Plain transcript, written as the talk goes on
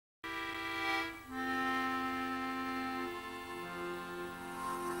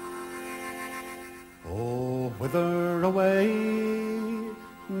whither away,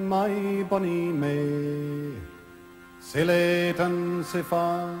 my bonny May? Sae late and sae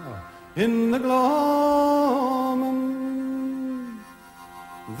far in the gloaming,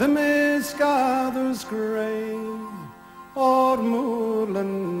 the mist gathers grey o'er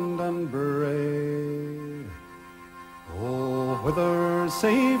moorland and brae. Oh, whither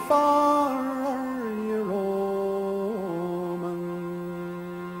sae far are ye roaming?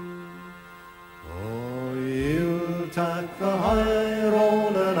 Oh, you'll tak the high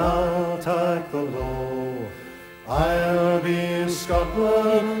road and I'll tak the low. I'll be in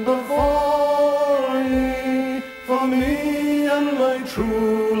Scotland before ye, for me and my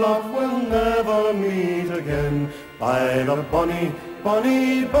true love will never meet again by the bonny,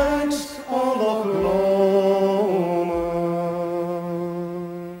 bonny banks of Loch Lomond.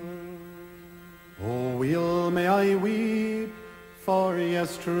 Oh, weel may I weep for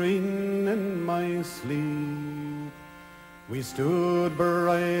yestreen in my sleep. We stood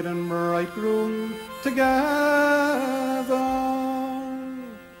bride and bridegroom together,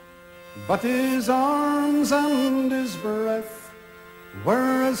 but his arms and his breath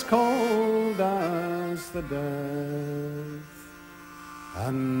were as cold as the death,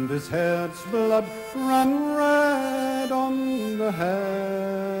 and his head's blood ran red on the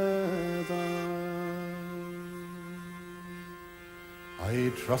heather.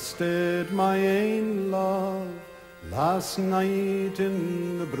 I trusted my ain love last night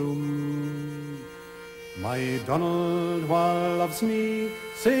in the broom. My Donald wha loves me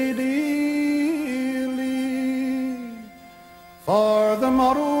sae dearly, for the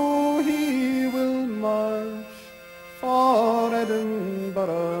morrow he will march for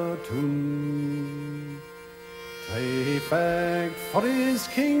Edinburgh town, to effect for his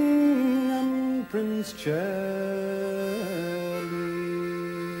king and Prince Charlie.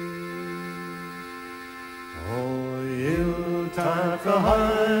 Oh, you'll tak the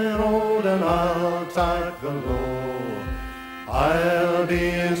high road and I'll tak the low. I'll be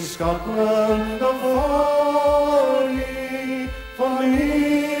in Scotland before ye, for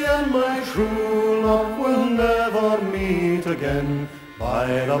me and my true love will never meet again by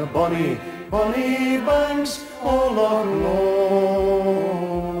the bonny, bonny banks of Loch Lomond.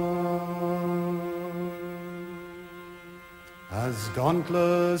 As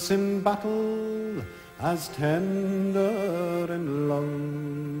dauntless in battle, as tender in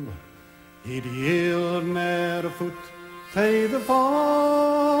love, he'd yield ne'er a foot to the foeman,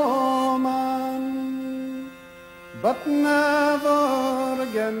 but never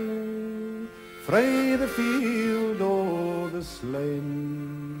again frae the field o' the slain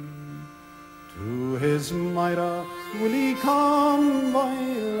to his Myra will he come by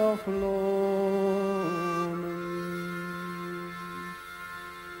Loch Lomond.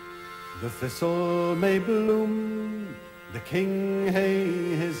 The thistle may bloom, the king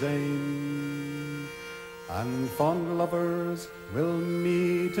hae his ain, and fond lovers will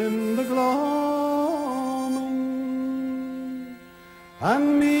meet in the gloaming,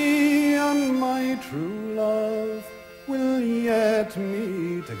 and me and my true love will yet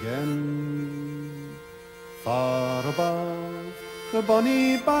meet again, far above the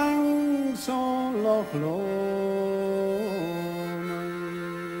bonny banks of Loch Lomond.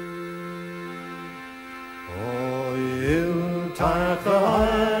 Oh, you'll tak the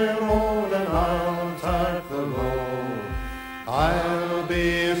high road and I'll tak the low. I'll be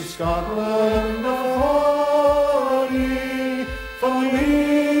in Scotland before ye, for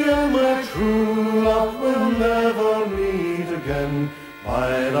me and my true love will never meet again by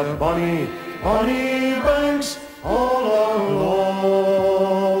the bonny, bonny banks